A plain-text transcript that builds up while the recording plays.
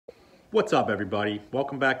What's up, everybody?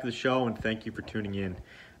 Welcome back to the show, and thank you for tuning in.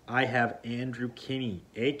 I have Andrew Kinney,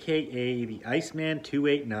 aka the Iceman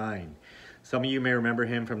 289. Some of you may remember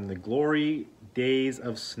him from the glory days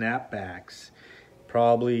of snapbacks,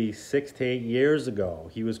 probably 6 to 8 years ago.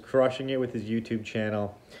 He was crushing it with his YouTube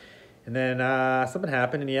channel, and then something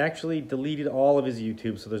happened, and he actually deleted all of his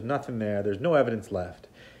YouTube, so there's nothing there. There's no evidence left.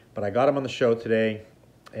 But I got him on the show today,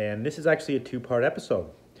 and this is actually a two-part episode.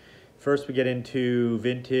 First, we get into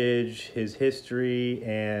vintage, his history,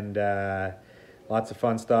 and lots of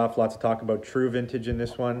fun stuff. Lots of talk about true vintage in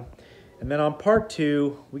this one. And then on part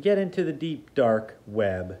two, we get into the deep, dark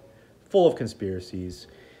web, full of conspiracies.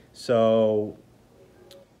 So,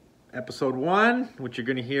 episode one, which you're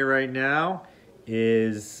going to hear right now,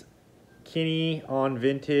 is Kinney on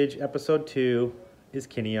vintage. Episode two is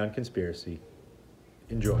Kinney on conspiracy.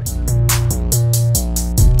 Enjoy.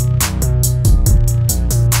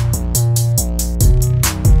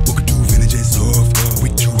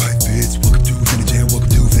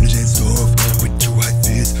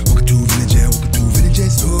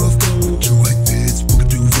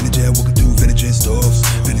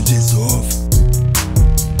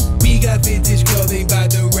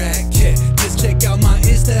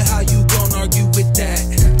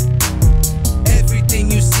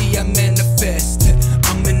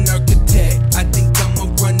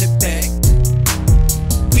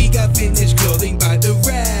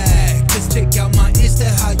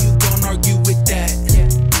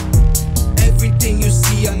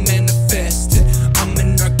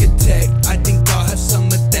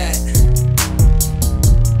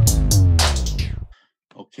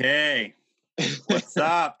 Okay. What's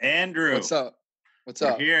up, Andrew? What's up?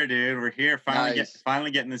 We're here, dude. We're here.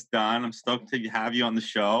 Finally getting this done. I'm stoked to have you on the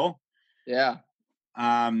show. Yeah.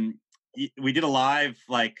 We did a live,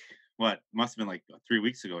 must have been like 3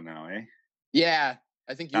 weeks ago now, eh? Yeah.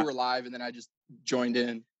 I think you were live and then I just joined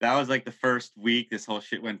in. That was like the first week this whole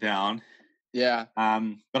shit went down. Yeah.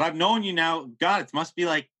 But I've known you now, God, it must be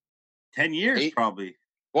like 10 years 8? Probably.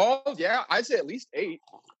 Well, yeah, I'd say at least 8.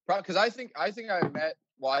 Probably because I think I met,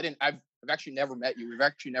 well, I've actually never met you. We've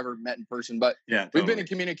actually never met in person, but yeah, we've been in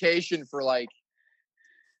communication for like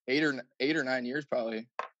 8 or 9 years probably.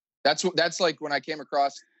 That's like when I came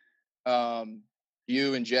across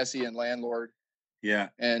you and Jesse and Landlord. Yeah.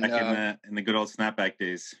 And back in the good old snapback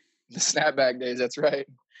days. The snapback days, that's right.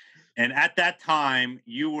 And at that time,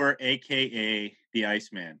 you were AKA the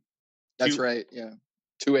Iceman. That's right, yeah.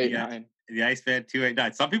 289. The Iceman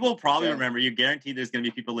 289. Some people will probably remember. You guarantee there's going to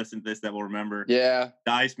be people listening to this that will remember. Yeah.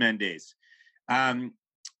 The Iceman days.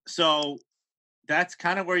 So that's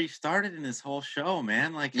kind of where you started in this whole show,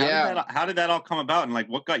 man. Like, how did that all come about, and like,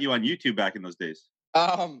 what got you on YouTube back in those days?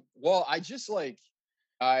 Well, I just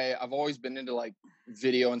I've always been into like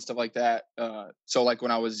video and stuff like that. So like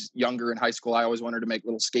when I was younger in high school, I always wanted to make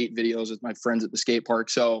little skate videos with my friends at the skate park.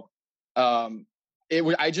 So,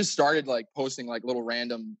 I just started like posting like little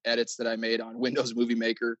random edits that I made on Windows Movie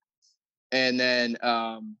Maker. And then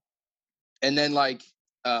I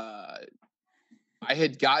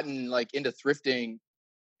had gotten like into thrifting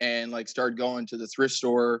and like started going to the thrift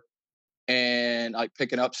store and like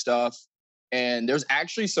picking up stuff. And there's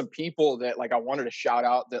actually some people that like I wanted to shout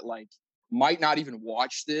out that like might not even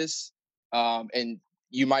watch this. And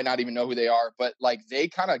you might not even know who they are, but like they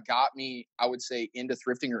kind of got me, I would say, into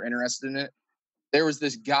thrifting or interested in it. There was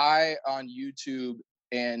this guy on YouTube,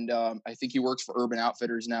 and I think he works for Urban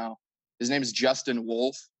Outfitters now. His name is Justin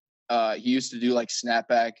Wolf. He used to do like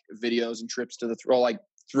snapback videos and trips to the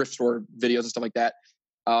thrift store videos and stuff like that.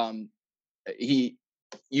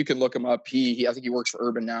 You can look him up. I think he works for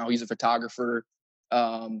Urban now. He's a photographer.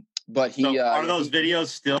 But he are those videos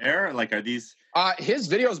still there? Like, are these? His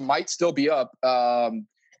videos might still be up. And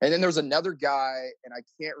then there's another guy, and I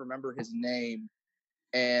can't remember his name.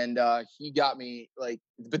 And he got me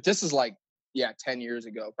but this is 10 years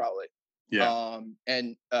ago probably. Yeah.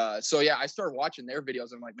 So I started watching their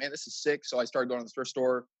videos. And I'm like, man, this is sick. So I started going to the thrift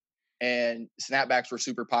store, and snapbacks were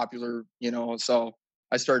super popular, so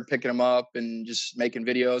I started picking them up and just making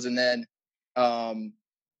videos. And then I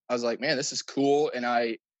was like, man, this is cool. And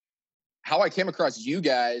how I came across you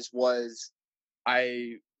guys was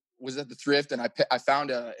I was at the thrift, and I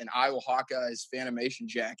found an Iowa Hawkeyes Fanimation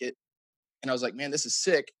jacket. And I was like, man, this is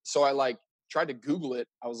sick. So I tried to Google it.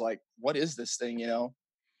 I was like, what is this thing,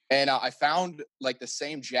 And I found like the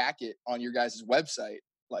same jacket on your guys' website.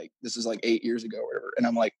 Like, this is like 8 years ago or whatever. And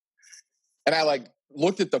I'm like, and I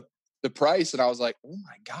looked at the price, and I was like, oh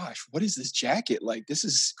my gosh, what is this jacket? Like, this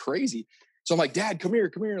is crazy. So I'm like, Dad, come here.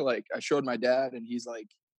 Like, I showed my dad, and he's like,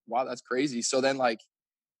 wow, that's crazy. So then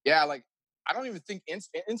I don't even think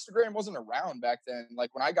Instagram wasn't around back then.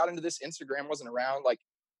 Like when I got into this, Instagram wasn't around. Like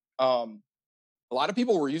a lot of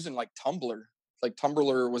people were using like Tumblr. Like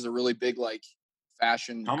Tumblr was a really big like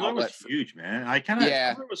fashion Tumblr was outlet. huge, man.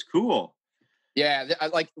 Tumblr was cool. Yeah,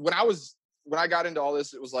 like when I got into all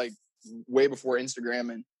this, it was like way before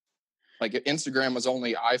Instagram, and like Instagram was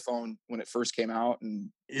only iPhone when it first came out, and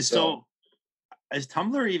so is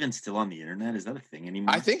Tumblr even still on the internet? Is that a thing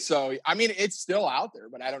anymore? I think so. I mean, it's still out there,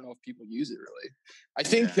 but I don't know if people use it really. I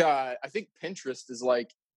think Pinterest is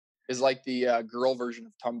like the girl version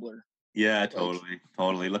of Tumblr. Yeah,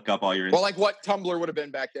 totally. Look up all your. Well, like what Tumblr would have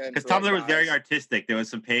been back then. Because Tumblr was very artistic. There was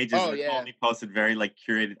some pages that only posted very like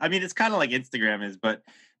curated. I mean, it's kind of like Instagram is, but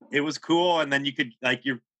it was cool. And then you could like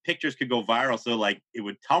your pictures could go viral. So like it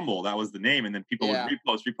would tumble. That was the name, and then people would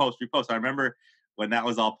repost. I remember when that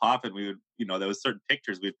was all popping, we would, there was certain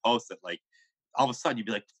pictures we'd post that like all of a sudden you'd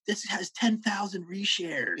be like, this has 10,000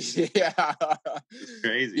 reshares. Yeah, it's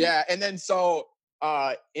crazy. Yeah, and then so.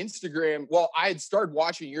 Instagram. Well, I had started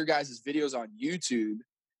watching your guys' videos on YouTube,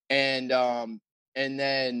 and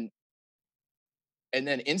then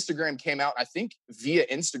Instagram came out. I think via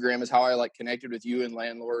Instagram is how I like connected with you and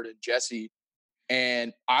Landlord and Jesse.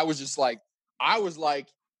 And I was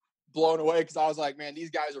blown away because I was like, man,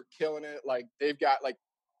 these guys are killing it. Like they've got like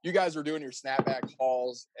you guys are doing your snapback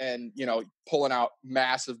hauls and pulling out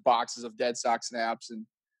massive boxes of dead stock snaps, and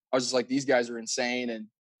I was just like, these guys are insane. And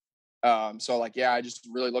so like, yeah, I just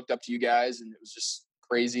really looked up to you guys, and it was just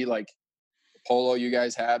crazy. Like the polo you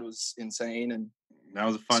guys had was insane. And that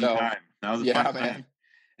was a fun time. That was a fun time.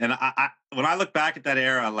 And I when I look back at that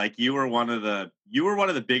era, like you were one of the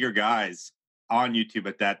bigger guys on YouTube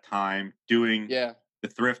at that time doing the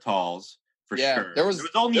thrift hauls for sure. There was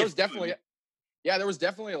definitely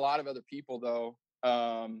a lot of other people though.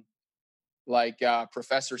 Like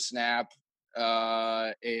Professor Snap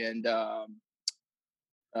and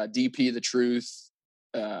DP The Truth.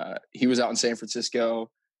 He was out in San Francisco.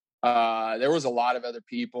 There was a lot of other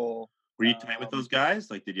people. Were you tight with those guys?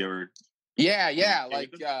 Like, did you ever? Yeah. Like,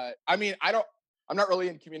 I mean, I'm not really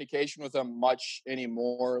in communication with them much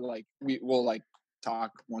anymore. Like, we'll like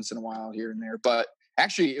talk once in a while here and there. But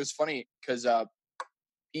actually, it was funny because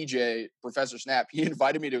PJ, Professor Snap, he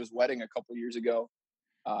invited me to his wedding a couple years ago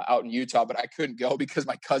out in Utah, but I couldn't go because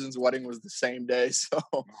my cousin's wedding was the same day. So.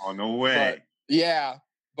 Oh no way! But, yeah.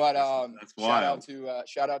 But that's wild.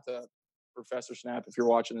 shout out to Professor Snap if you're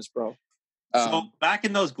watching this, bro. So back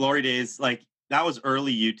in those glory days, like that was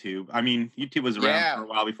early YouTube. I mean, YouTube was around for a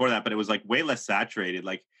while before that, but it was like way less saturated.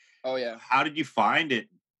 Like, oh yeah. How did you find it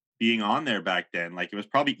being on there back then? Like, it was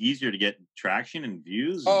probably easier to get traction and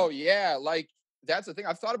views. Oh yeah, like that's the thing.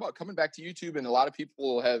 I've thought about coming back to YouTube, and a lot of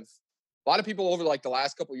people over like the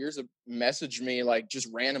last couple of years have messaged me like just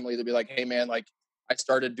randomly. They'll be like, "Hey man, like I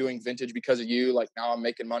started doing vintage because of you. Like now I'm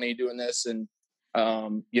making money doing this, and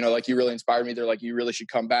like you really inspired me. They're like, you really should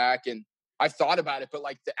come back." And I've thought about it, but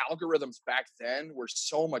like the algorithms back then were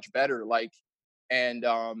so much better. Like, and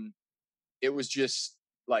it was just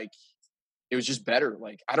better.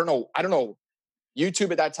 Like I don't know.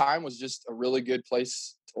 YouTube at that time was just a really good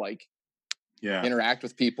place to like interact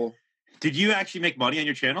with people. Did you actually make money on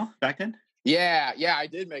your channel back then? Yeah, I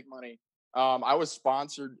did make money. I was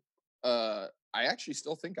sponsored. I actually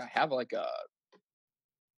still think I have like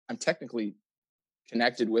I'm technically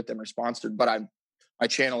connected with them or sponsored, but my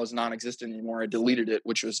channel is non-existent anymore. I deleted it,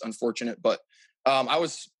 which was unfortunate, but I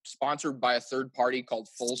was sponsored by a third party called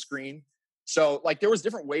Full Screen. So like there was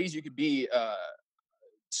different ways you could be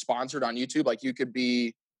sponsored on YouTube. Like you could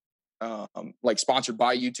be like sponsored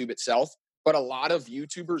by YouTube itself, but a lot of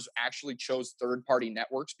YouTubers actually chose third party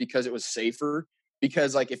networks because it was safer.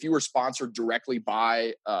 Because like if you were sponsored directly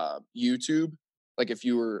by YouTube, like if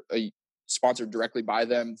you were sponsored directly by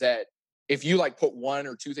them, that if you like put one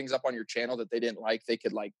or two things up on your channel that they didn't like, they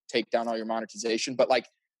could like take down all your monetization. But like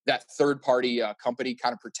that third party company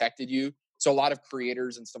kind of protected you. So a lot of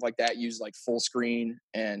creators and stuff like that use like Full Screen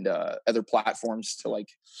and other platforms to like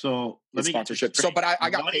get sponsorship. So, but I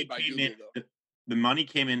got paid by YouTube though. The money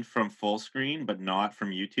came in from Full Screen, but not from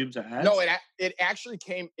YouTube's ads. No, it actually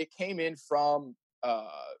came in from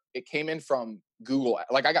Google.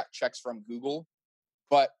 Like I got checks from Google,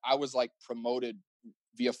 but I was like promoted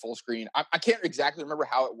via Full Screen. I can't exactly remember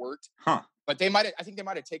how it worked, but I think they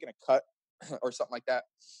might have taken a cut or something like that.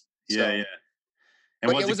 Yeah.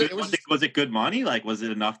 And was it good money? Like, was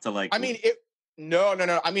it enough to like? I mean, no.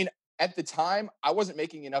 I mean, at the time, I wasn't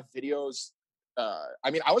making enough videos. I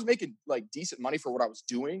mean, I was making like decent money for what I was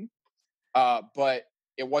doing, but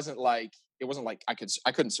it wasn't like I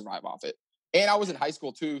couldn't survive off it. And I was in high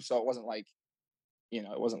school too, so it wasn't like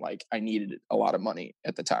I needed a lot of money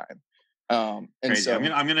at the time. And Crazy. so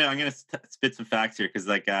I'm gonna spit some facts here because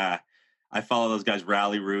like I follow those guys,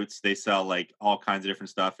 Rally Roots. They sell like all kinds of different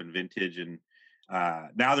stuff and vintage, and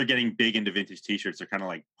now they're getting big into vintage T-shirts. They're kind of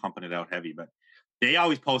like pumping it out heavy, but they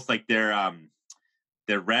always post like their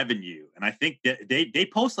revenue, and I think they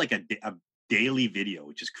post like a daily video,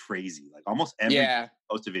 which is crazy. Like almost every yeah,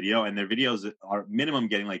 post a video, and their videos are minimum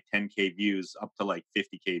getting like 10K views up to like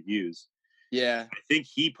 50K views. yeah, I think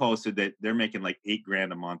he posted that they're making like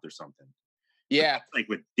 $8,000 a month or something. But yeah, that's like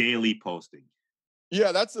with daily posting.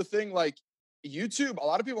 yeah. That's the thing. Like YouTube, a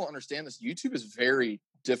lot of people don't understand this. YouTube is very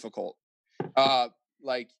difficult.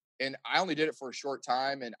 Like, and I only did it for a short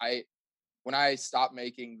time, and when I stopped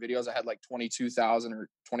making videos, I had like 22,000 or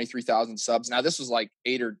 23,000 subs. Now this was like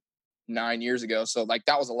 8 or 9 years ago. So like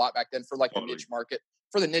that was a lot back then for like Totally.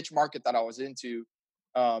 the niche market that I was into.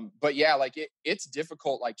 But yeah, like it's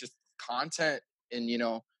difficult, like just content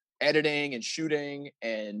and, editing and shooting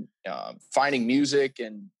and finding music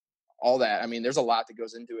and all that. I mean, there's a lot that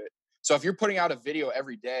goes into it. So if you're putting out a video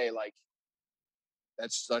every day, like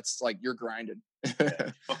that's like you're grinding. Yeah,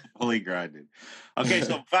 fully grinded. Okay,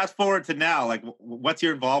 so fast forward to now. Like, what's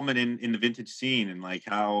your involvement in the vintage scene, and like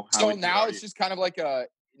how? So now it's just kind of like a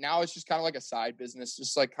side business,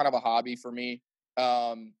 just like kind of a hobby for me.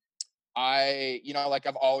 Like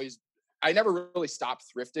I never really stopped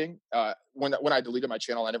thrifting. When I deleted my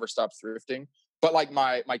channel, I never stopped thrifting. But like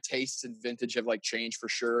my tastes in vintage have like changed for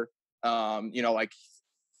sure. Like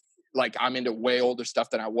I'm into way older stuff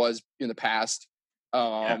than I was in the past.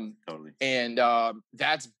 Totally. And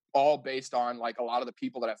that's all based on like a lot of the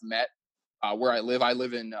people that I've met where I live. I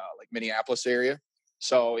live in like Minneapolis area.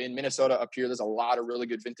 So in Minnesota up here, there's a lot of really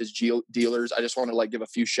good vintage dealers. I just want to like give a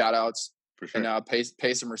few shout outs For sure. and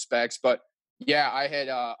pay some respects. But yeah, I had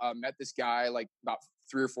met this guy like about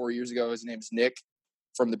 3 or 4 years ago. His name's Nick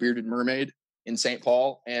from the Bearded Mermaid in St.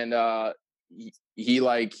 Paul. And he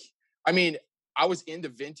like, I mean, I was into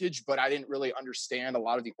vintage, but I didn't really understand a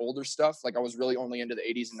lot of the older stuff. Like I was really only into the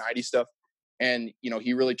 80s and 90s stuff. And,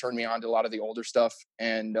 he really turned me on to a lot of the older stuff.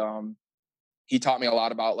 And he taught me a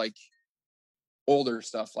lot about like older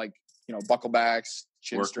stuff, like, bucklebacks,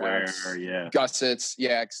 chin straps, gussets,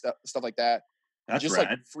 stuff like that. That's just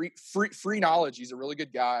rad. Like free knowledge. He's a really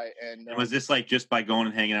good guy. And was this like just by going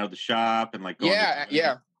and hanging out at the shop and like going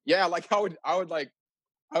yeah. Like I would like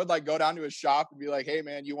go down to his shop and be like, hey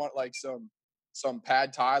man, you want like some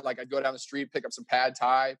pad thai? Like I'd go down the street, pick up some pad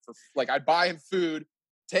thai for like, I'd buy him food,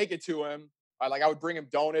 take it to him. I would bring him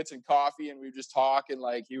donuts and coffee and we would just talk, and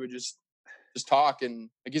like, he would just talk, and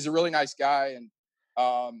like, he's a really nice guy. And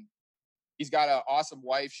he's got an awesome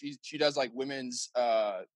wife. She does like women's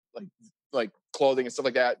like clothing and stuff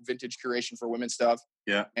like that, vintage curation for women's stuff.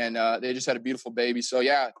 Yeah. And they just had a beautiful baby. So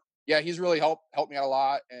yeah, he's really helped me out a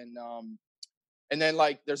lot. And then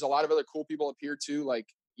like there's a lot of other cool people up here too. Like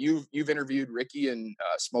you've interviewed Ricky and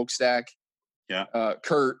Smokestack. Yeah.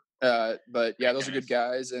 Kurt. But yeah, those are good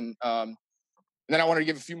guys. And then I wanted to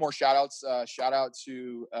give a few more shout outs. Shout out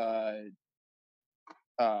to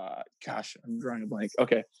gosh, I'm drawing a blank.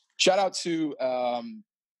 Okay. Shout out to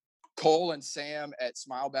Cole and Sam at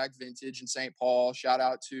Smileback Vintage in St. Paul. Shout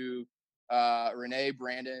out to Renee,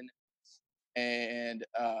 Brandon, and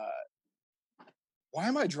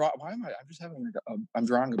I'm just having I'm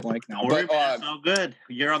drawing a blank now. Don't worry, man, it's all good.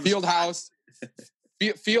 You're on Fieldhouse.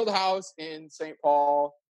 Fieldhouse in St.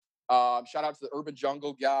 Paul. Shout out to the Urban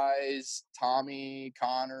Jungle guys, Tommy,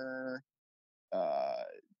 Connor,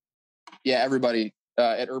 everybody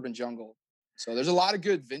at Urban Jungle. So there's a lot of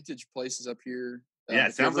good vintage places up here. Yeah,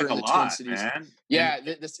 it sounds like a lot, man. Yeah,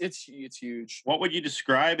 it's huge. What would you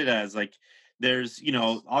describe it as? Like, there's,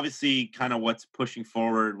 obviously kind of what's pushing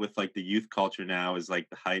forward with like the youth culture now is like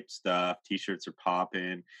the hype stuff. T-shirts are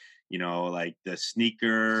popping, like the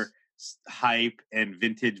sneaker hype and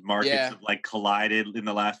vintage markets have like collided in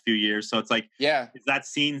the last few years. So it's like, is that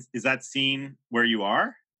scene where you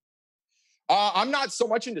are? I'm not so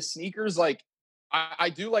much into sneakers. Like I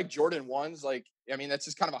do like Jordan 1s. Like, I mean, that's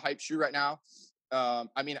just kind of a hype shoe right now.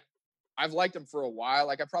 I mean, I've liked them for a while.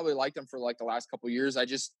 Like I probably liked them for like the last couple of years. I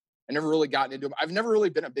never really gotten into them. I've never really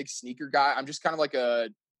been a big sneaker guy. I'm just kind of like a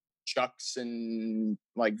Chucks and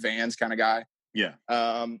like Vans kind of guy. Yeah.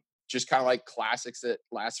 Just kind of like classics that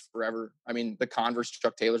last forever. I mean, the Converse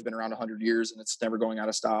Chuck Taylor's been around 100 years and it's never going out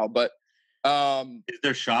of style. But is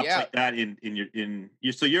there shops like that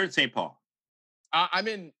so you're in St. Paul?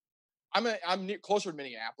 I'm closer to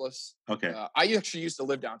Minneapolis. Okay. I actually used to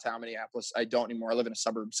live downtown Minneapolis. I don't anymore. I live in a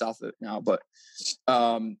suburb south of it now. But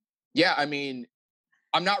I mean,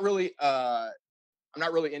 I'm not really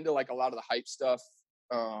into like a lot of the hype stuff.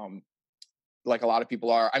 Like a lot of people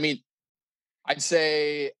are. I mean, I'd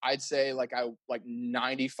say like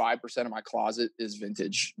 95% of my closet is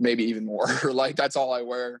vintage, maybe even more. Like that's all I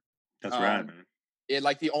wear. That's rad, Um, man. it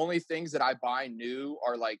like the only things that I buy new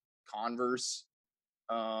are like Converse,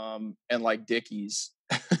 and like Dickies,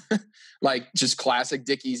 like just classic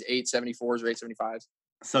Dickies 874s or 875s.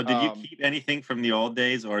 So did you Um, keep anything from the old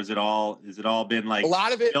days, or is it all been a like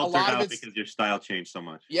lot of it, a filtered lot of out it's because your style changed so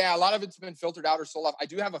much? yeah, a lot of it's been filtered out or sold off. I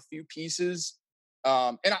do have a few pieces,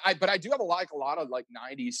 but I do have a lot of like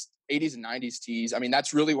 90s, 80s, and 90s tees. I mean,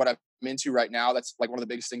 that's really what I'm into right now. That's like one of the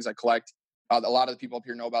biggest things I collect. A lot of the people up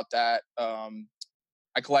here know about that.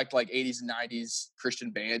 I collect like 80s and 90s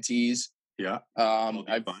Christian band tees. Yeah.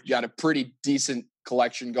 I've got a pretty decent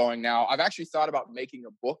collection going now. I've actually thought about making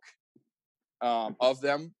a book of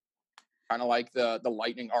them, kind of like the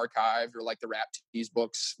Lightning Archive or like the Rap Tees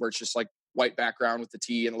books, where it's just like white background with the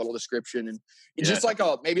T and a little description, and it's just like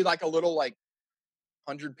maybe like a little like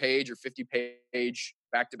 100-page or 50-page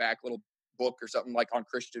back-to-back little book or something like on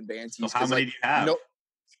Christian band tees. So how many like, do you have?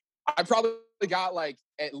 I probably got like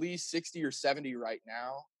at least 60 or 70 right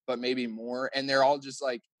now, but maybe more, and they're all just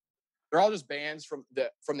bands from the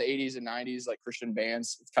 80s and 90s, like Christian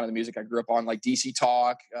bands. It's kind of the music I grew up on, like DC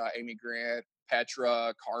Talk, Amy Grant,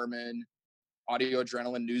 Petra, Carmen, Audio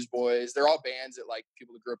Adrenaline, Newsboys. They're all bands that like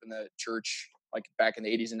people who grew up in the church, like back in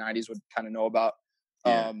the 80s and 90s, would kind of know about.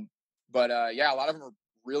 Yeah. Yeah, a lot of them are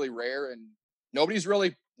really rare, and nobody's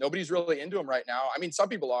really into them right now. I mean, some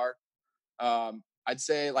people are. I'd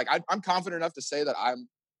say like I'm confident enough to say that I'm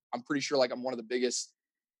pretty sure like I'm one of the biggest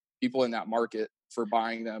people in that market for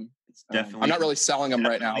buying them. It's definitely I'm not really selling them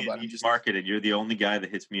right now, definitely a but I'm niche just market, and you're the only guy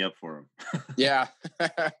that hits me up for them. yeah.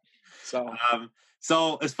 So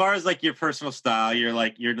So as far as like your personal style, you're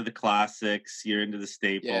into the classics, you're into the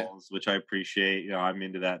staples, which I appreciate. You know, I'm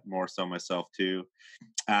into that more so myself too.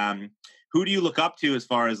 Who do you look up to as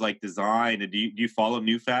far as like design? And do you follow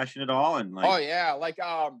new fashion at all? And like, oh yeah, like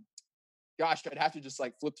gosh, I'd have to just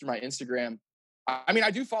like flip through my Instagram. I mean,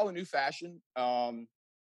 I do follow new fashion. I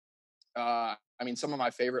mean, some of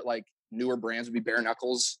my favorite like newer brands would be Bare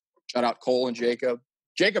Knuckles. Shout out Cole and Jacob.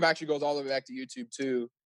 Jacob actually goes all the way back to YouTube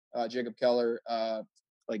too. Jacob Keller.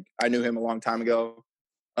 Like I knew him a long time ago.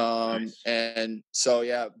 nice. And so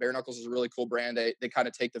yeah, Bare Knuckles is a really cool brand. They kind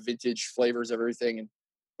of take the vintage flavors of everything and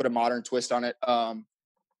put a modern twist on it. A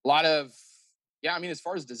lot of I mean, as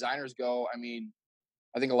far as designers go, I mean,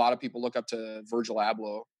 I think a lot of people look up to Virgil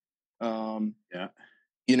Abloh. Yeah.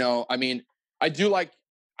 You know, I mean, I do like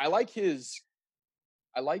I like his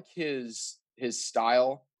his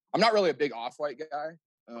style. I'm not really a big Off-White guy.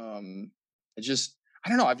 It's just I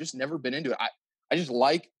don't know. I've just never been into it. I just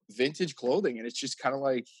like vintage clothing, and it's just kind of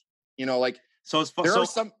like, you know, like So there are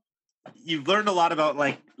some you've learned a lot about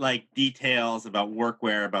like details about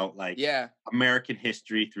workwear, about like American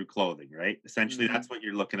history through clothing, right? Essentially, that's what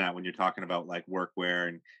you're looking at when you're talking about like workwear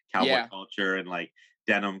and cowboy culture and like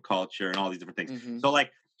denim culture and all these different things. So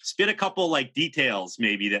like spit a couple like details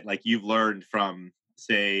maybe that like you've learned from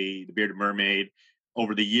say the Bearded Mermaid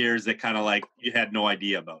over the years that kind of like you had no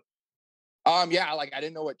idea about. Yeah, like I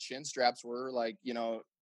didn't know what chin straps were, like, you know,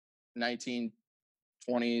 1920s,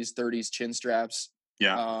 30s chin straps.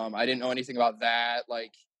 Yeah. I didn't know anything about that.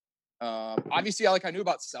 Like, obviously, I knew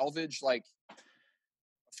about selvage like a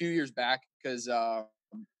few years back because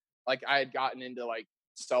like I had gotten into like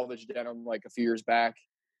selvage denim like a few years back,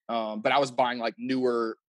 but I was buying like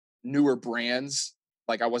newer brands.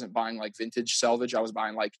 Like I wasn't buying like vintage selvage. I was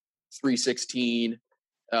buying like 316,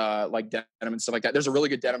 like denim and stuff like that. There's a really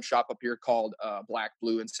good denim shop up here called Black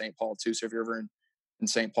Blue in St. Paul too. So if you're ever in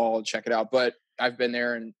St. Paul, check it out. But I've been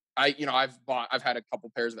there, and I've had a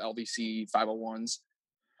couple pairs of LVC 501s.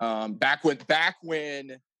 Back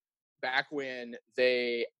when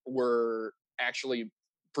they were actually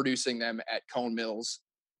producing them at Cone Mills,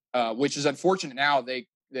 which is unfortunate now.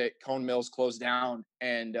 That Cone Mills closed down,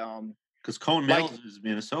 and because Cone Mills is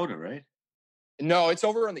Minnesota, right? No, it's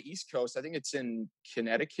over on the East Coast. I think it's in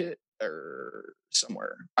Connecticut or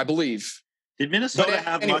somewhere, I believe. Did Minnesota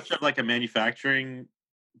have much of like a manufacturing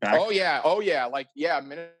background? Oh yeah. Like, yeah,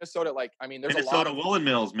 Minnesota, like, I mean, there's Minnesota a lot of woolen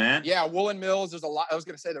mills, man. Yeah, woolen mills. There's a lot. I was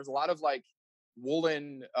going to say there's a lot of like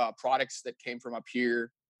woolen products that came from up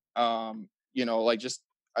here. You know, like just,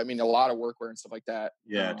 I mean, a lot of workwear and stuff like that.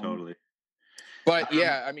 Yeah, totally. But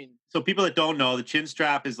yeah, I mean, so people that don't know, the chin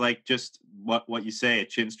strap is like just what you say, a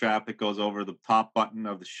chin strap that goes over the top button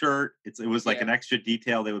of the shirt. It was like an extra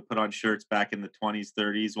detail they would put on shirts back in the 20s,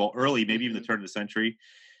 30s, well, early, maybe even the turn of the century,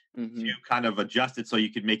 to kind of adjust it so you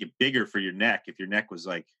could make it bigger for your neck if your neck was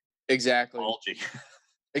like bulging.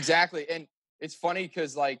 Exactly. And it's funny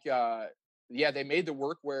because like they made the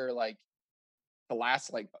workwear like to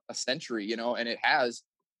last like a century, you know, and it has.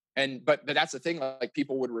 And but that's the thing, like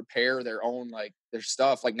people would repair their own like their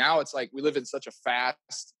stuff. Like now it's like we live in such a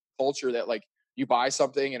fast culture that like you buy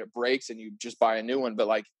something and it breaks and you just buy a new one. But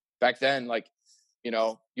like back then, like, you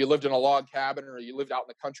know, you lived in a log cabin or you lived out in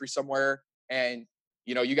the country somewhere, and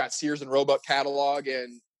you know, you got Sears and Roebuck catalog,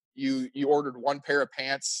 and you ordered one pair of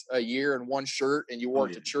pants a year and one shirt, and you wore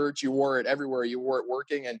it to church, you wore it everywhere, you wore it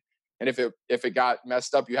working, and if it got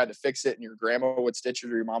messed up, you had to fix it, and your grandma would stitch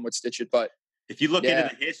it or your mom would stitch it. But if you look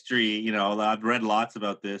into the history, you know, I've read lots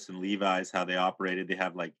about this and Levi's, how they operated. They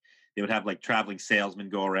would have like traveling salesmen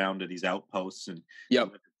go around to these outposts and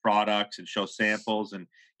deliver products and show samples. And,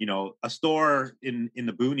 you know, a store in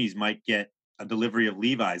the boonies might get a delivery of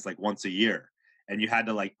Levi's like once a year. And you had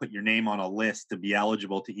to like put your name on a list to be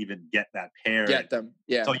eligible to even get that pair. Get them.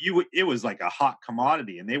 Yeah. So it was like a hot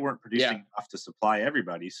commodity, and they weren't producing enough to supply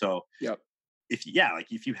everybody. So if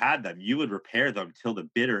you had them, you would repair them till the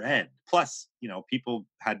bitter end. Plus, you know, people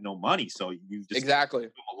had no money, so you just keep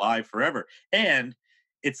them alive forever. And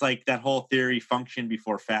it's like that whole theory, function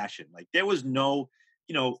before fashion. Like there was no,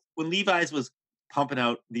 you know, when Levi's was pumping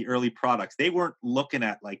out the early products, they weren't looking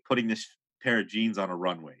at like putting this pair of jeans on a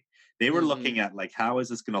runway. They were looking at like, how is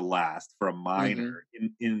this going to last for a miner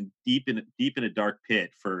in deep in a dark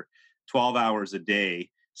pit for 12 hours a day,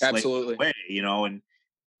 absolutely away, you know, and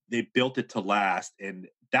they built it to last. And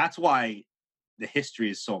that's why the history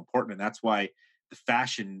is so important. And that's why the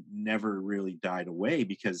fashion never really died away,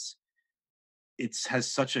 because it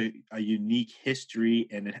has such a unique history,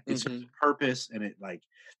 and it's a purpose, and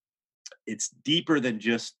it's deeper than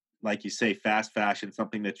just, like you say, fast fashion,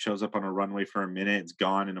 something that shows up on a runway for a minute, it's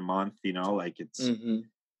gone in a month, you know, like it's,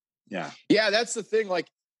 that's the thing. Like,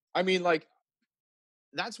 I mean, like,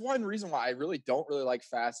 that's one reason why I don't really like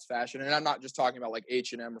fast fashion. And I'm not just talking about like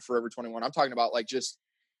H&M or Forever 21. I'm talking about like just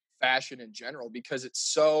fashion in general, because it's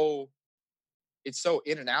so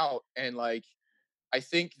in and out. And like, I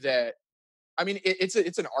think that, I mean, it's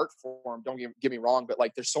an art form. Don't get me wrong, but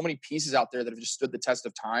like, there's so many pieces out there that have just stood the test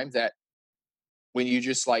of time that when you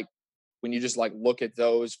just look at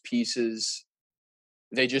those pieces,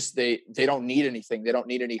 they don't need anything. They don't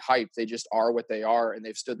need any hype. They just are what they are, and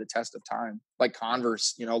they've stood the test of time. Like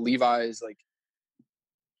Converse, you know, Levi's, like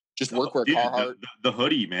just workwear. Carhartt, the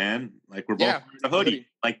hoodie, man. Like we're both wearing a hoodie.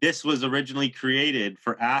 Like this was originally created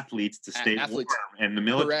for athletes to stay warm, and the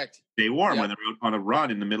military stay warm when they're on a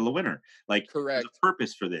run in the middle of winter. Like there's a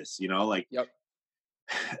purpose for this, you know. Like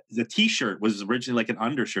the T-shirt was originally like an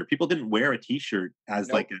undershirt. People didn't wear a T-shirt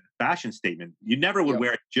as like a fashion statement. You never would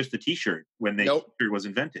wear just a T-shirt when the T-shirt was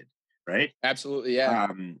invented, right? Absolutely, yeah.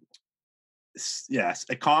 Yes,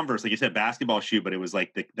 a Converse, like you said, basketball shoe, but it was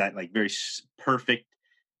like that like very perfect,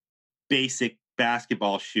 basic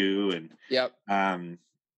basketball shoe, and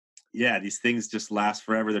these things just last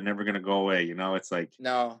forever. They're never going to go away. You know, it's like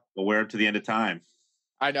we'll wear them to the end of time.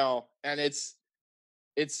 I know, and it's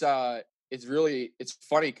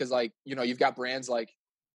funny because, like, you know, you've got brands like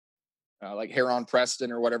Heron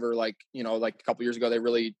Preston or whatever, like, you know, like a couple years ago, they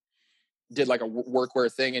really did like a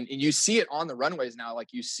workwear thing. And you see it on the runways now. Like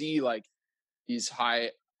you see like these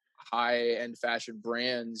high end fashion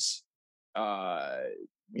brands,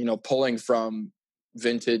 you know, pulling from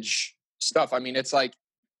vintage stuff. I mean, it's like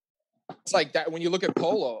that when you look at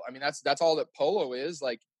polo. I mean, that's all that polo is,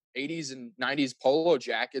 like 80s and 90s polo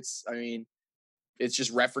jackets. I mean, it's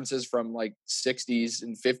just references from like 60s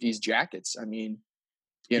and 50s jackets. I mean,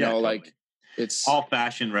 you know, totally. Like it's all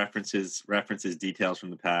fashion references details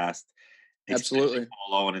from the past. Absolutely.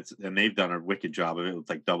 Polo, and they've done a wicked job of it with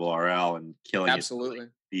like double RL and killing absolutely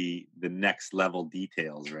the next level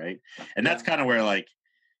details, right? And that's kind of where, like,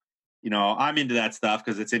 you know, I'm into that stuff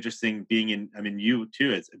because it's interesting you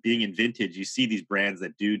too, it's being in vintage. You see these brands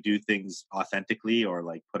that do things authentically or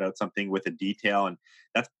like put out something with a detail. And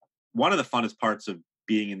that's one of the funnest parts of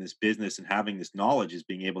being in this business and having this knowledge, is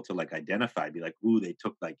being able to like identify, be like, ooh, they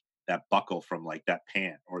took like that buckle from like that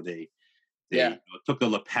pant, or they took the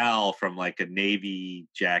lapel from like a Navy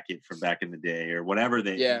jacket from back in the day, or whatever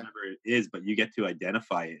whatever it is, but you get to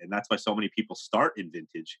identify it. And that's why so many people start in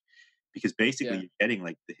vintage, because basically you're getting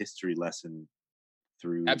like the history lesson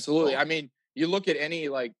through. Absolutely. I mean, you look at any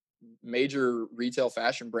like major retail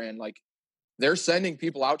fashion brand, like they're sending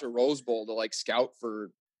people out to Rose Bowl to like scout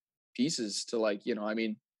for pieces to, like, you know, I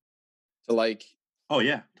mean, to like, oh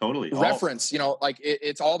yeah, totally reference, you know, like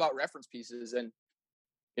it's all about reference pieces. And,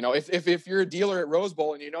 you know, if you're a dealer at Rose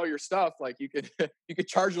Bowl and you know your stuff, like you could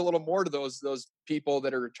charge a little more to those people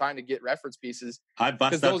that are trying to get reference pieces. I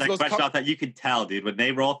bust out that question out that you can tell, dude, when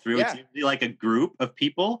they roll through, it's usually like a group of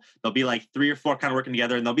people. There'll be like 3 or 4 kind of working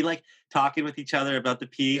together, and they'll be like talking with each other about the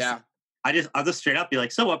piece. Yeah. I'll just straight up be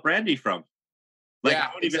like, so what brand are you from? Like, Yeah,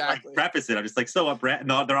 I won't even like exactly. preface it. I'm just like, so what brand?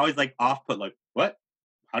 No, they're always like off put, like, what?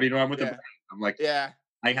 How do you know I'm with a Yeah. brand? I'm like, Yeah.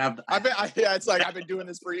 I have, Yeah, it's like I've been doing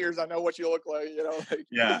this for years. I know what you look like, like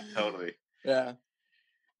yeah, totally. yeah.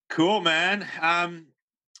 Cool, man.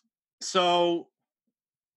 So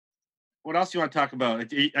what else do you want to talk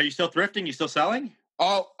about? Are you still thrifting? You still selling?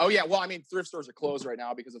 Oh yeah. Well, I mean, thrift stores are closed right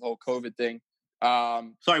now because of the whole COVID thing.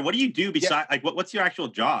 Sorry, what do you do Yeah, besides like what's your actual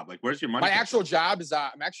job? Like, where's your money? my come actual job is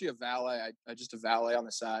I'm actually a valet. I just a valet on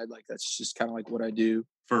the side. Like that's just kind of like what I do.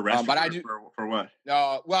 For a restaurant? But I do For what?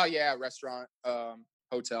 no. Well, yeah, restaurant,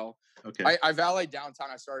 hotel. Okay. I valet downtown.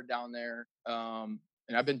 I started down there, and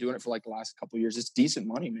I've been doing it for like the last couple of years. It's decent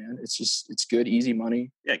money, man. It's good, easy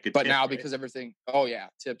money. Yeah, good. But tips, now right? because everything, oh yeah,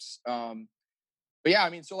 tips. But yeah, I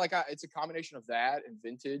mean, so like it's a combination of that and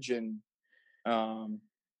vintage and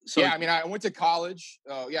So yeah. I mean, I went to college.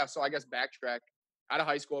 Yeah, so I guess backtrack. Out of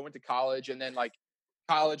high school, I went to college, and then like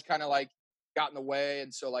college kind of like got in the way,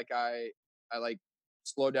 and so like I like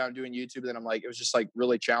slowed down doing YouTube. Then I'm like, it was just like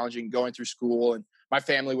really challenging going through school, and my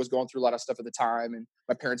family was going through a lot of stuff at the time, and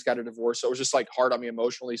my parents got a divorce, so it was just like hard on me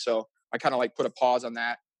emotionally. So I kind of like put a pause on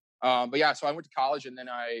that. But yeah, so I went to college, and then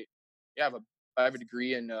I have a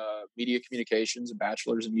degree in media communications, a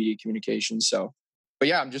bachelor's in media communications. So, but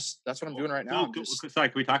yeah, that's what I'm doing right now. cool. Sorry,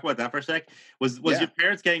 can we talk about that for a sec? Was Yeah. your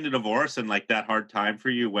parents getting the divorce and like that hard time for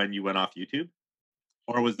you when you went off YouTube,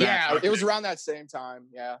 or was that? Yeah, it was around that same time.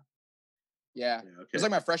 Yeah. It okay. was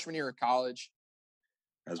like my freshman year of college.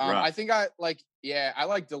 That's rough. I think I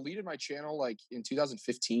deleted my channel like in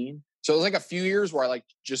 2015. So it was like a few years where I like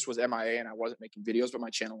just was MIA and I wasn't making videos, but my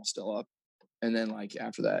channel was still up. And then like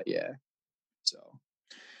after that, yeah. So,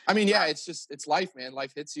 I mean, yeah, it's life, man.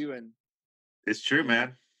 Life hits you, and It's true,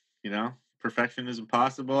 man. Perfection is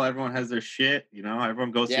impossible. Everyone has their shit.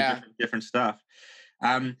 Everyone goes through different stuff.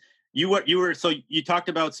 So you talked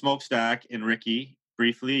about Smokestack and Ricky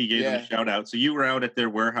briefly. You gave them a shout out. So you were out at their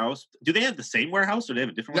warehouse. Do they have the same warehouse or do they have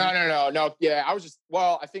a different warehouse? No. Yeah,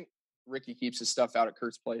 I think Ricky keeps his stuff out at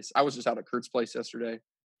Kurt's place. I was just out at Kurt's place yesterday.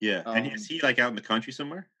 Yeah. And is he like out in the country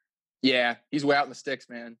somewhere? Yeah, he's way out in the sticks,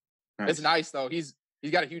 man. Nice. It's nice though. He's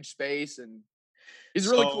got a huge space and he's a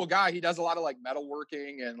really cool guy. He does a lot of like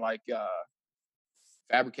metalworking and like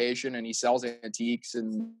fabrication, and he sells antiques,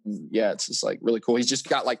 and yeah, it's just like really cool. He's just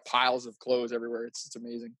got like piles of clothes everywhere. It's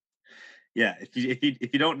amazing. Yeah, if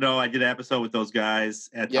you don't know, I did an episode with those guys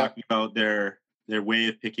talking about their way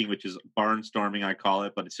of picking, which is barnstorming, I call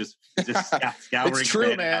it, but it's just scouring it's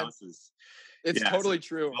true, man. houses. It's totally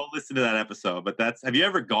true. Go listen to that episode. But have you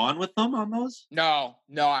ever gone with them on those? No,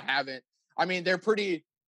 I haven't. I mean, they're pretty.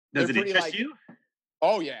 Does it interest you?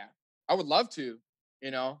 Oh yeah, I would love to.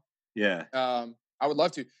 Yeah. I would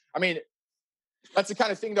love to. I mean, that's the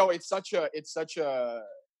kind of thing, though. It's such a.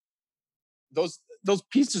 Those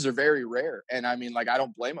pieces are very rare, and I mean, like, I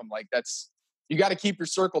don't blame them. Like, you got to keep your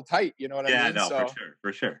circle tight. You know what I mean? Yeah, no,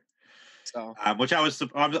 for sure. So, which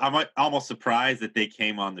I'm almost surprised that they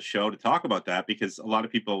came on the show to talk about that, because a lot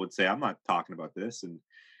of people would say, I'm not talking about this, and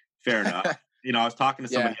fair enough. I was talking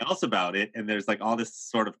to somebody else about it, and there's like all this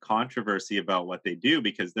sort of controversy about what they do,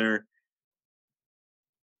 because they're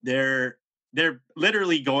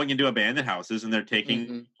literally going into abandoned houses and they're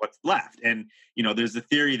taking what's left. And, there's a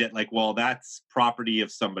theory that like, well, that's property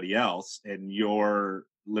of somebody else and you're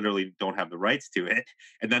literally don't have the rights to it.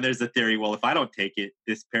 And then there's the theory, well, if I don't take it,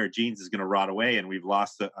 this pair of jeans is going to rot away and we've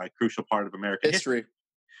lost a crucial part of American history.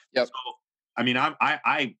 Yep. So, I mean,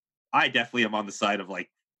 I definitely am on the side of like,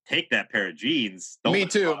 take that pair of jeans. Me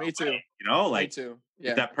too. Me too. Yeah.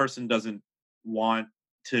 If that person doesn't want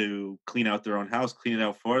to clean out their own house, clean it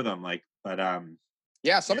out for them. Like, but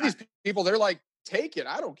some of these people, they're like, take it,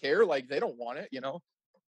 I don't care, like they don't want it,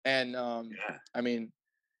 and I mean,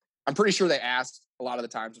 I'm pretty sure they asked a lot of the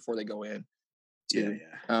times before they go in too.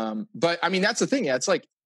 But I mean, that's the thing. It's like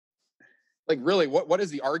really, what is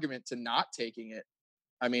the argument to not taking it?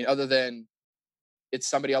 I mean, other than it's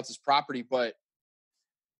somebody else's property, but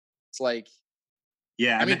it's like,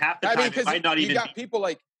 I mean, half the time it might not even. You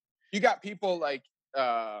got people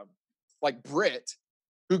like Brit,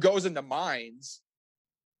 who goes into mines.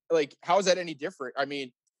 Like, how is that any different? I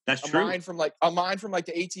mean, that's true. A mine from like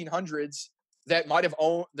the 1800s that might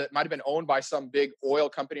have been owned by some big oil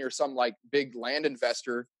company or some like big land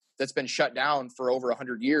investor that's been shut down for over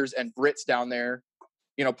 100 years, and Brit's down there,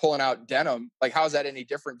 pulling out denim. Like, how is that any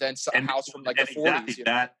different than a house from like the 40s?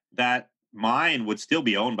 That mine would still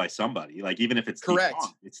be owned by somebody. Like, even if it's correct,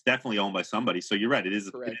 it's definitely owned by somebody. So you're right. It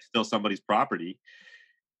is still somebody's property.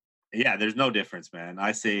 Yeah, there's no difference, man.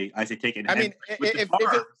 I say take it. I mean,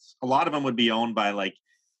 a lot of them would be owned by like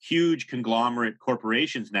huge conglomerate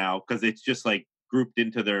corporations now because it's just like grouped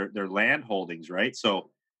into their land holdings, right?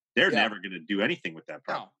 So they're Yeah. never going to do anything with that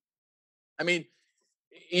property. No. I mean,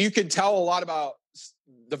 you can tell a lot about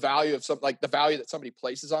the value of something, like the value that somebody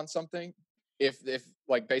places on something, if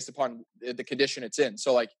like based upon the condition it's in.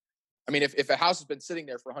 So like, I mean, if a house has been sitting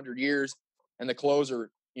there for 100 years and the clothes are,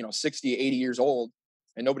 60, 80 years old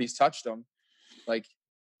and nobody's touched them, like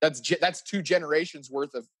that's 2 generations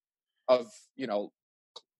worth of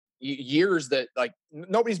years that like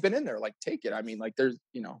nobody's been in there. Like, take it. I mean, like there's,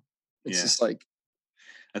 it's just like,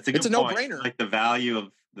 that's a it's good a point. no-brainer. Like the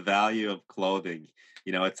value of clothing.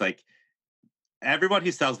 It's like everyone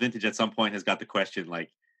who sells vintage at some point has got the question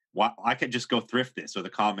like, why I could just go thrift this, or the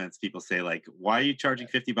comments people say like, why are you charging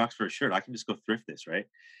 $50 for a shirt? I can just go thrift this, right?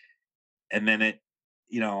 And then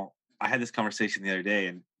I had this conversation the other day,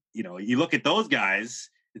 and you look at those guys,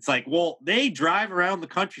 it's like, well, they drive around the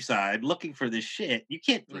countryside looking for this shit. You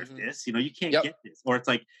can't thrift this, you can't get this. Or it's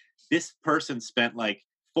like this person spent like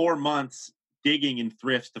 4 months digging in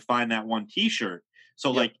thrifts to find that one t-shirt.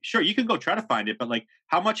 So like, sure, you can go try to find it, but like,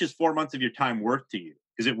 how much is 4 months of your time worth to you?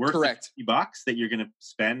 Is it worth the $50 that you're going to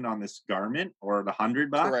spend on this garment, or the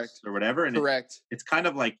 $100 or whatever? And it's kind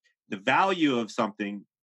of like the value of something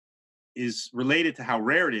is related to how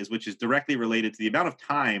rare it is, which is directly related to the amount of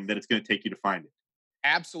time that it's going to take you to find it.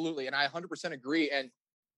 Absolutely. And I 100% agree. And,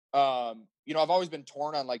 I've always been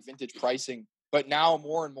torn on like vintage pricing, but now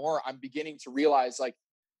more and more I'm beginning to realize like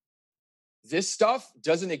this stuff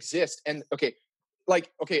doesn't exist. And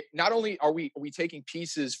not only are we taking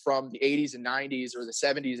pieces from the 80s and 90s or the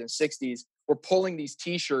 70s and 60s, we're pulling these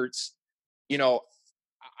t-shirts,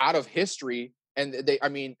 out of history, and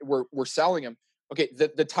we're selling them. Okay.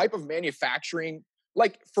 The type of manufacturing,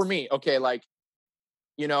 like for me, okay, like,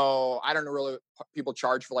 I don't know really what people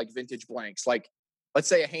charge for like vintage blanks. Like, let's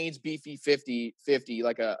say a Hanes Beefy 50,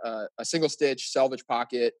 like a single stitch selvage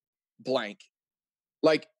pocket blank.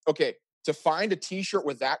 Like, okay, to find a t-shirt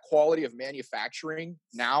with that quality of manufacturing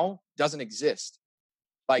now doesn't exist.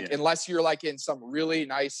 Like, unless you're like in some really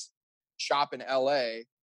nice shop in LA,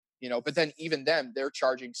 but then even them, they're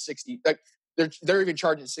charging 60, like they're even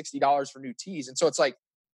charging $60 for new tees. And so it's like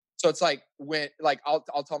when, like,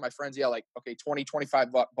 I'll tell my friends, like, okay, 20, 25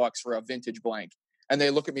 bucks for a vintage blank. And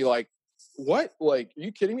they look at me like, what? Like, are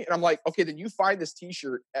you kidding me? And I'm like, okay, then you find this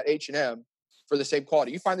t-shirt at H&M for the same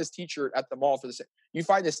quality. You find this t-shirt at the mall for the same, you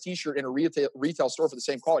find this t-shirt in a retail store for the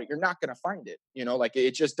same quality. You're not going to find it, like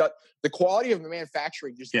it just does. The quality of the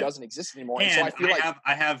manufacturing just doesn't exist anymore. And so I feel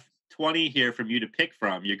I have 20 here from you to pick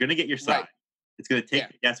from. You're going to get your size. Right. It's going to take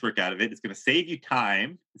the guesswork out of it. It's going to save you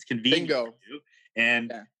time. It's convenient for you.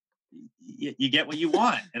 And you get what you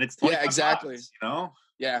want, and it's 25 exactly bucks,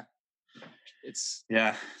 it's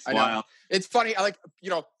wild. It's funny. I like,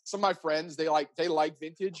 some of my friends, they like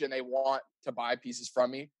vintage and they want to buy pieces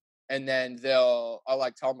from me, and then I'll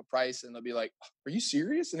like tell them a price and they'll be like, are you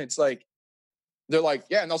serious? And it's like, they're like,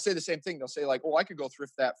 yeah. And they'll say the same thing. They'll say like, oh, I could go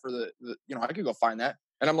thrift that for the I could go find that.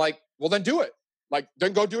 And I'm like, well, then do it. Like,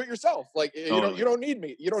 then go do it yourself. Like, totally. you don't need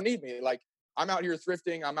me. You don't need me. Like, I'm out here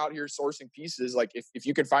thrifting. I'm out here sourcing pieces. Like, if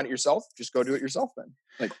you can find it yourself, just go do it yourself then.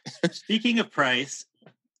 Like, speaking of price,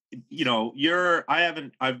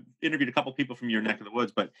 I've interviewed a couple people from your neck of the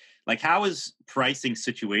woods, but like, how is pricing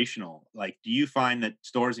situational? Like, do you find that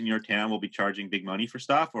stores in your town will be charging big money for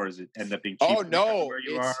stuff, or does it end up being cheap? Oh no,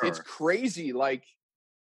 it's crazy. Like,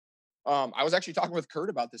 I was actually talking with Kurt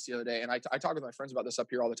about this the other day, and I talk with my friends about this up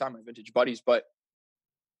here all the time, my vintage buddies, but,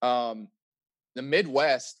 the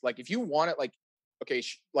Midwest, like if you want it, like, okay,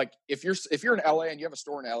 like if you're in LA and you have a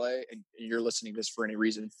store in LA and you're listening to this for any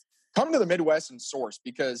reason, come to the Midwest and source,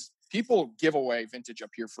 because people give away vintage up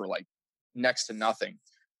here for like next to nothing.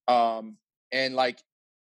 And like,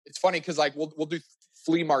 it's funny because like we'll do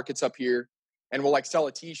flea markets up here, and we'll like sell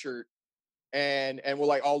a t-shirt, and we'll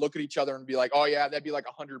like all look at each other and be like, oh yeah, that'd be like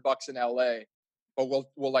 $100 in LA, but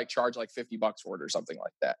we'll like charge like $50 for it or something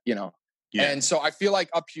like that, Yeah. And so I feel like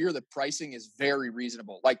up here, the pricing is very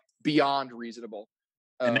reasonable, like beyond reasonable.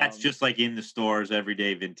 And that's just like in the stores,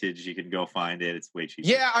 everyday vintage. You can go find it. It's way cheaper.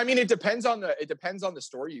 Yeah. I mean, it depends on the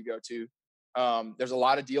store you go to. There's a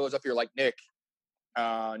lot of dealers up here, like Nick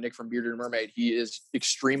from Bearded Mermaid. He is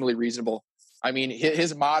extremely reasonable. I mean,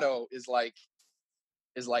 his motto is like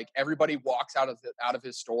everybody walks out of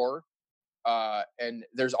his store, and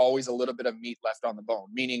there's always a little bit of meat left on the bone,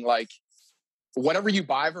 meaning like, whatever you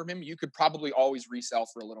buy from him, you could probably always resell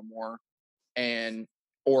for a little more,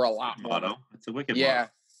 or a lot more. Motto. It's a wicked motto.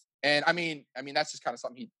 And I mean, that's just kind of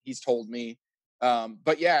something he's told me.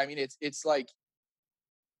 But yeah, I mean, it's like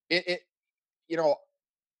it.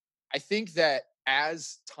 I think that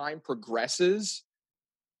as time progresses,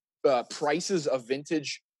 prices of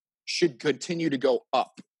vintage should continue to go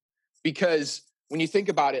up, because when you think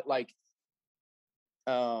about it, like,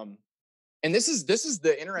 and this is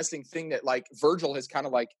the interesting thing that like Virgil has kind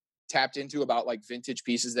of like tapped into about like vintage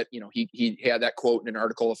pieces that, he had that quote in an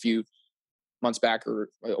article a few months back or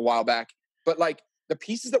a while back. But like the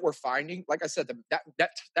pieces that we're finding, like I said,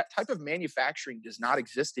 that type of manufacturing does not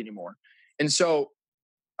exist anymore. And so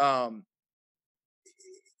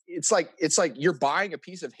it's like you're buying a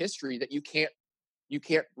piece of history that you can't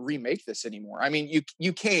remake this anymore. I mean,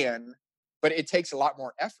 you can, but it takes a lot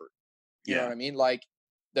more effort. You know what I mean? Like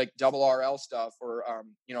double RL stuff, or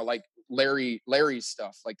like Larry's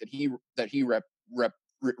stuff, like that he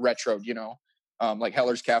retroed, like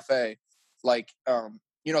Heller's Cafe, like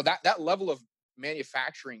that level of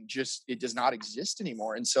manufacturing it does not exist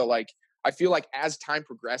anymore. And so like I feel like as time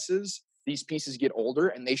progresses, these pieces get older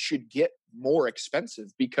and they should get more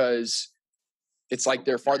expensive, because it's like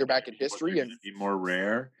they're farther back in history and be more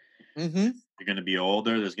rare. Mm-hmm. They're going to be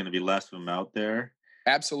older. There's going to be less of them out there.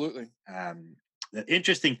 Absolutely. The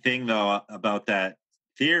interesting thing though about that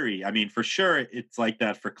theory, I mean, for sure, it's like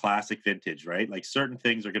that for classic vintage, right? Like certain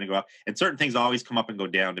things are going to go up, and certain things always come up and go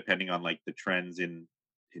down depending on like the trends in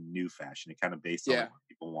new fashion. It kind of based on what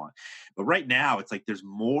people want. But right now, it's like there's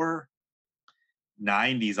more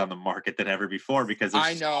 90s on the market than ever before, because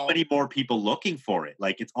there's so many more people looking for it.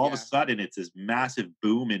 Like it's all of a sudden it's this massive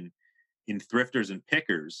boom in thrifters and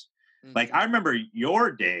pickers. Mm-hmm. Like I remember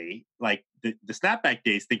your day, like the snapback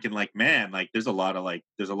days, thinking like, man, like there's a lot of like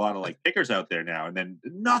pickers out there now, and then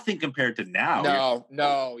nothing compared to now.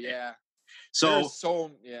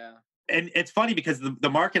 So and it's funny because the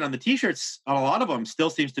market on the t-shirts, on a lot of them, still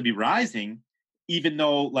seems to be rising, even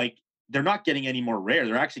though like they're not getting any more rare.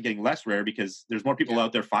 They're actually getting less rare because there's more people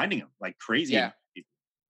out there finding them like crazy. Yeah,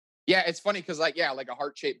 it's funny because like a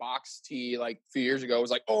heart-shaped box tee like a few years ago was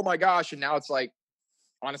like, oh my gosh, and now it's like,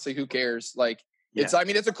 honestly, who cares? Like it's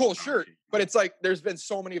a cool shirt, but it's like there's been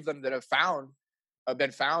so many of them that have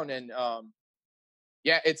been found, and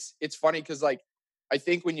it's funny because like I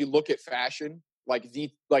think when you look at fashion, like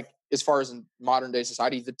as far as in modern day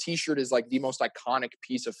society, the t-shirt is like the most iconic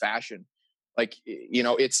piece of fashion. Like,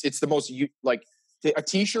 it's the most like a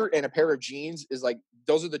t-shirt and a pair of jeans is like,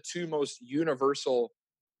 those are the two most universal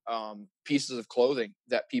pieces of clothing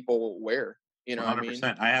that people wear. You know 100%. What I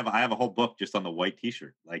mean? I have a whole book just on the white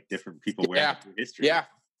t-shirt, like different people wearing through history. Yeah.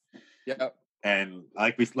 And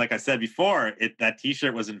like I said before, that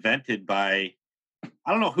t-shirt was invented by,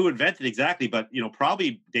 I don't know who invented exactly, but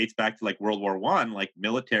probably dates back to like World War I, like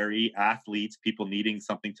military athletes, people needing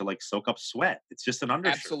something to like soak up sweat. It's just an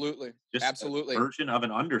undershirt. Absolutely. Just Absolutely. a version of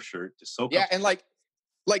an undershirt to soak up. Yeah, and like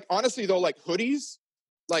honestly though, like hoodies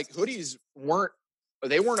weren't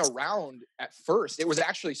around at first. It was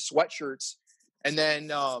actually sweatshirts, and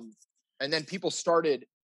then people started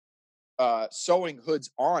sewing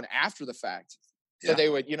hoods on after the fact. So they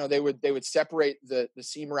would separate the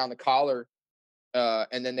seam around the collar,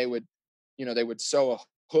 and then they would sew a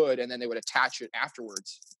hood, and then they would attach it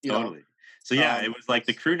afterwards. Totally. So it was like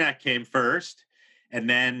the crew neck came first, and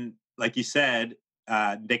then like you said,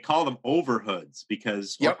 they call them overhoods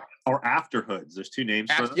because or after hoods. There's two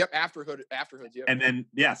names for them. After hoods. Yep. And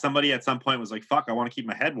then somebody at some point was like, "Fuck, I want to keep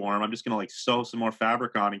my head warm. I'm just gonna like sew some more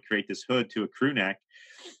fabric on and create this hood to a crew neck."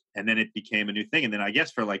 And then it became a new thing. And then I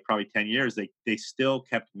guess for like probably 10 years, they still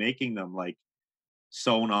kept making them like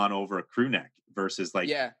sewn on over a crew neck versus like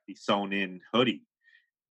the sewn in hoodie,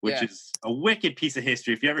 which is a wicked piece of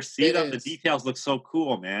history. If you ever see them, the details look so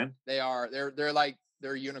cool, man. They are.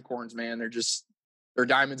 They're unicorns, man. They're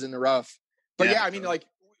diamonds in the rough. But I mean, like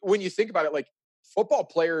when you think about it, like football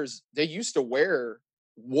players, they used to wear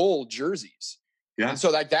wool jerseys. Yeah. And so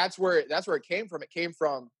like that's where it came from. It came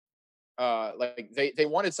from like they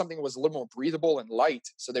wanted something that was a little more breathable and light,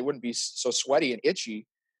 so they wouldn't be so sweaty and itchy.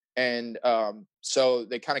 And so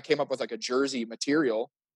they kind of came up with like a jersey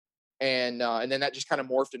material, and then that just kind of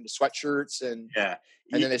morphed into sweatshirts, and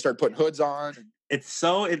then they started putting hoods on. It's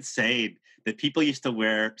so insane that people used to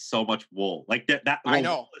wear so much wool. Like that I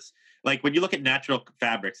know. Like when you look at natural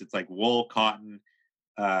fabrics, it's like wool, cotton.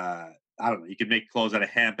 I don't know. You could make clothes out of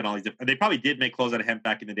hemp and all these different. They probably did make clothes out of hemp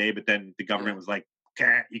back in the day, but then the government was like,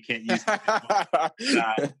 you can't use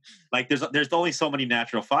it. Like there's only so many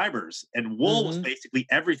natural fibers, and wool was basically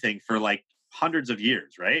everything for like hundreds of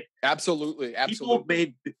years, right? Absolutely. People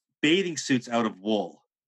made bathing suits out of wool.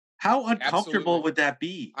 How uncomfortable would that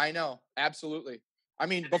be? I know. Absolutely. I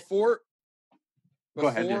mean, before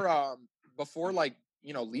like,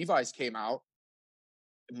 Levi's came out,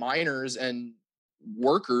 miners and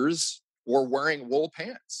workers were wearing wool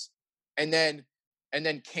pants. And then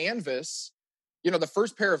canvas the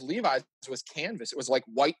first pair of Levi's was canvas. It was like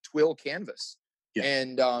white twill canvas. Yeah.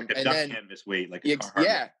 And like a and duck then canvas weight, like a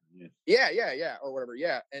Carhartt. Yeah, or whatever.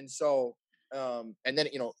 Yeah. And so and then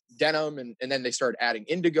denim, and then they started adding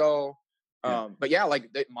indigo. But yeah,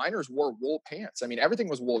 like the miners wore wool pants. I mean, everything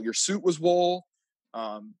was wool. Your suit was wool.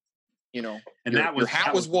 And your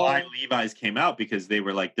hat was wool. Why Levi's came out, because they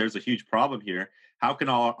were like, there's a huge problem here. How can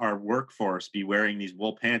all our workforce be wearing these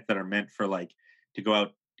wool pants that are meant for like to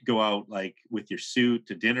go out like with your suit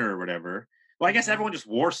to dinner or whatever? Well, I guess everyone just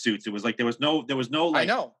wore suits. It was like there was no like, I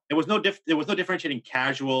know. there was no differentiating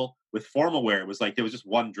casual with formal wear. It was like there was just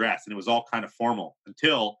one dress, and it was all kind of formal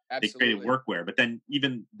until they created workwear. But then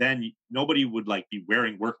even then, nobody would like be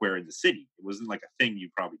wearing workwear in the city. It wasn't like a thing you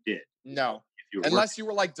probably did. No, unless you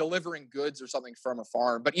were like delivering goods or something from a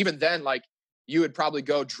farm. But even then, like you would probably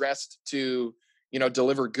go dressed to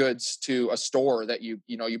deliver goods to a store that you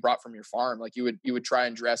brought from your farm. Like you would try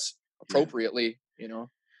and dress appropriately.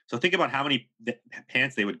 So think about how many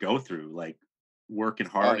pants they would go through, like working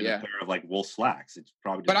hard in a pair of like wool slacks. It's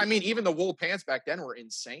probably. But I mean, even the wool pants back then were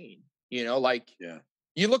insane. Like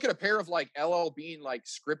you look at a pair of like LL Bean like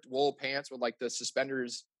script wool pants with like the suspender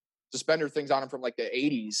things on them from like the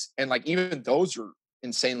 80s, and like even those are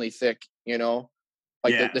insanely thick.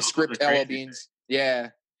 Like the script LL Beans. Thick.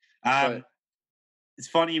 Yeah. It's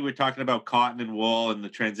funny we're talking about cotton and wool and the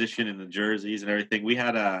transition and the jerseys and everything. We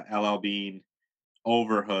had a LL Bean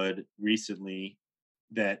overhood recently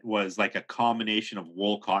that was like a combination of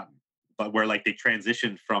wool cotton, but where like they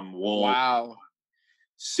transitioned from wool. Wow.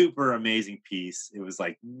 Super amazing piece. It was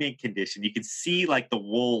like mint condition. You could see like the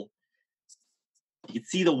wool. You could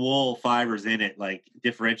see the wool fibers in it, like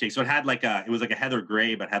differentiating. So it was like a heather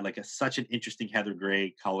gray, but had like such an interesting heather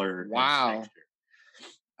gray color. Wow.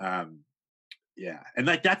 Yeah. And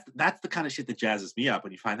like that's the kind of shit that jazzes me up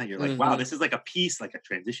when you find that. You're like, wow, this is like a piece, like a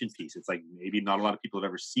transition piece. It's like maybe not a lot of people have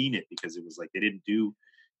ever seen it, because it was like they didn't do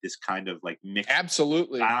this kind of like mixed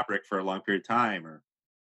fabric for a long period of time. Or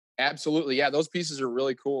absolutely, yeah, those pieces are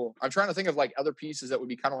really cool. I'm trying to think of like other pieces that would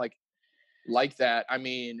be kind of like that. I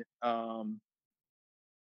mean, obviously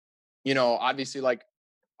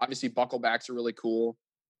bucklebacks are really cool.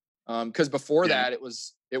 Because before that it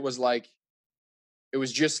was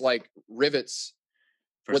just like rivets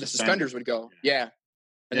where the suspenders would go. Yeah.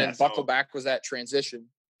 And then buckleback was that transition.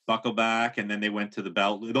 Buckleback, and then they went to the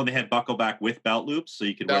belt. No, they had buckleback with belt loops, so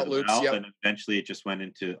you could wear the belt, and eventually it just went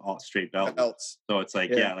into all straight belts. So it's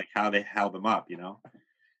like, like how they held them up,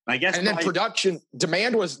 I guess. And then production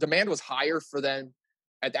demand was higher for them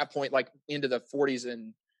at that point, like into the 40s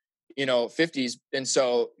and 50s, and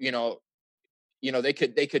so they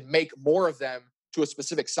could make more of them to a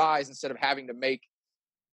specific size instead of having to make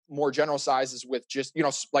more general sizes with just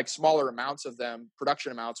like smaller amounts of them,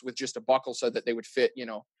 production amounts, with just a buckle so that they would fit.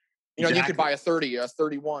 Exactly. You could buy a 30, a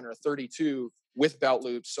 31, or a 32 with belt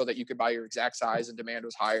loops so that you could buy your exact size, and demand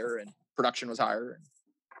was higher and production was higher.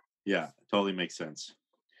 Yeah, totally makes sense.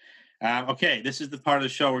 Okay, this is the part of the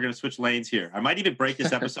show we're going to switch lanes here. I might even break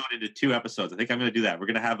this episode into 2 episodes. I think I'm going to do that. We're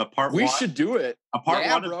going to have a part 1. We should do it. A part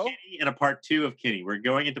 1 of Kinney and a part 2 of Kinney. We're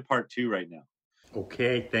going into part 2 right now.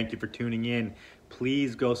 Okay, thank you for tuning in.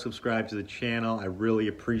 Please go subscribe to the channel. I really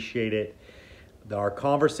appreciate it. Our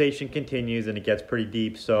conversation continues and it gets pretty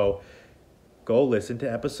deep, so go listen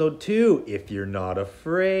to episode 2 if you're not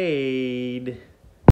afraid.